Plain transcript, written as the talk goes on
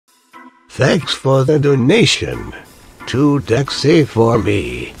Thanks for the donation to Dexy for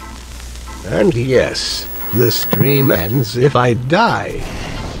me. And yes, the stream ends if I die.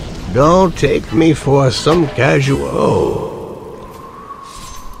 Don't take me for some casual.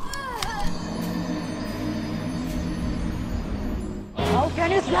 How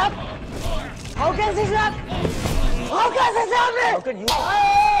can you slap? How can she slap? How can she slap me? How can you?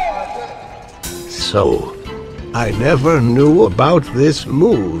 So, I never knew about this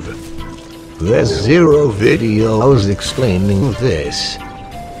move. There's 0 videos explaining this.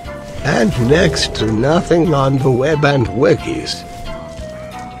 And next to nothing on the web and wikis.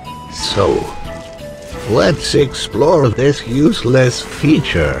 So, let's explore this useless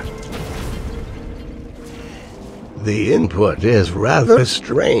feature. The input is rather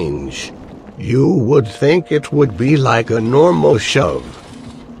strange. You would think it would be like a normal shove.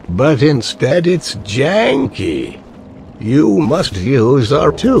 But instead it's janky. You must use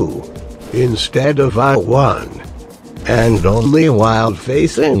R2 instead of R1. And only while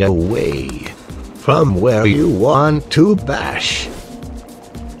facing away from where you want to bash.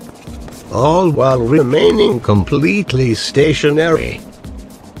 All while remaining completely stationary.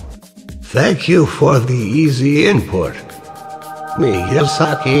 Thank you for the easy input.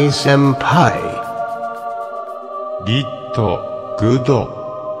 ᵒᵒᵈᵉ.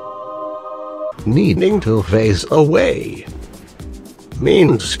 Needing to face away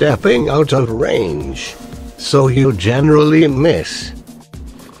means stepping out of range, so you generally miss.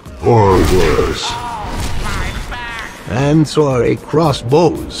 Or worse. And sorry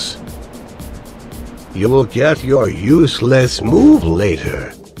crossbows. You'll get your useless move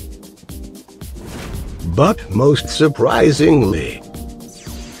later. But most surprisingly,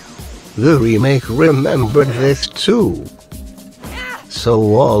 the remake remembered this too.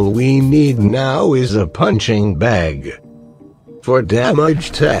 So all we need now is a punching bag for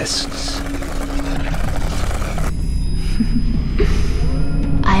damage tests.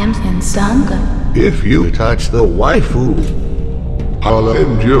 I am Ḥᵗᵃ. If you touch the waifu, I'll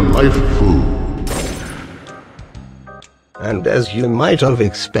end your life food. And as you might have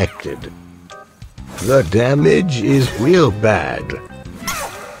expected, the damage is real bad.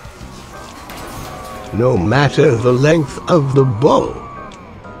 No matter the length of the bow.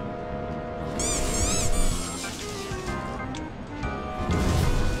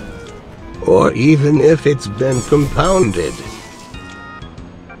 Or even if it's been compounded.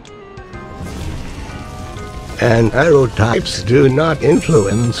 And arrow types do not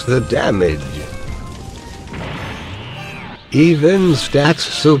influence the damage. Even stats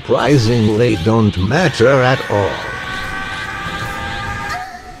surprisingly don't matter at all.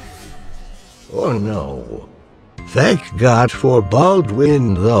 Oh no. Thank God for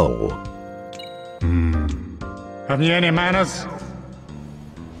Baldwin though. Have you any manners?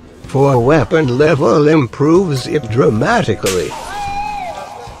 For weapon level improves it dramatically.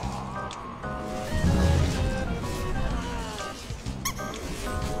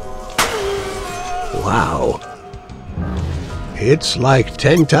 Wow. It's like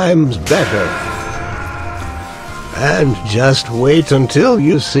 10 times better. And just wait until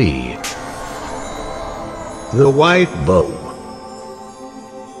you see the whitebow,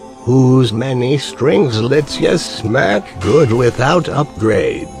 whose many strings lets you smack good without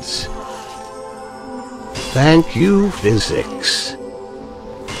upgrades. Thank you, physics.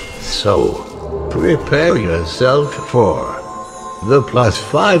 So, prepare yourself for the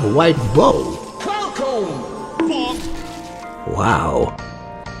 +5 whitebow. Wow.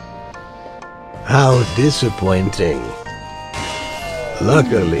 How disappointing.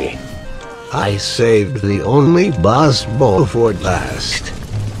 Luckily, I saved the only boss bow for last.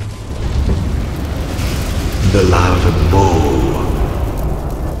 The Lavabow.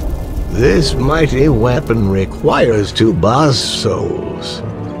 This mighty weapon requires 2 boss souls.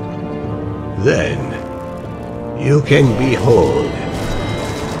 Then, you can behold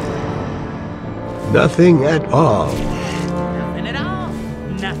nothing at all. Nothing at all.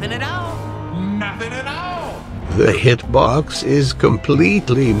 Nothing at all. Nothing at all. The hitbox is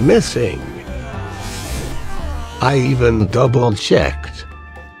completely missing. I even double-checked.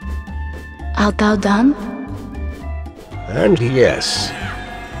 Art thou done? And yes,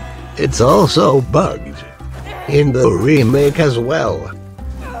 it's also bugged in the remake as well.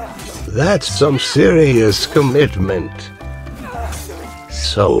 That's some serious commitment.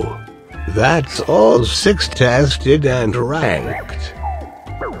 So, that's all 6 tested and ranked.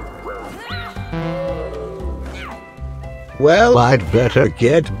 Well, I'd better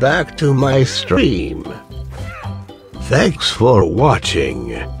get back to my stream. Thanks for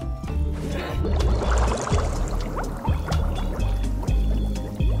watching.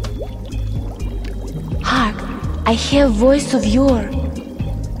 I hear voice of yore.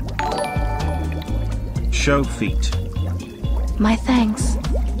 Show feet. My thanks.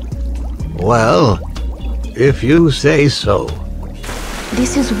 Well, if you say so.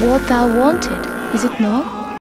 This is what thou wanted, is it not?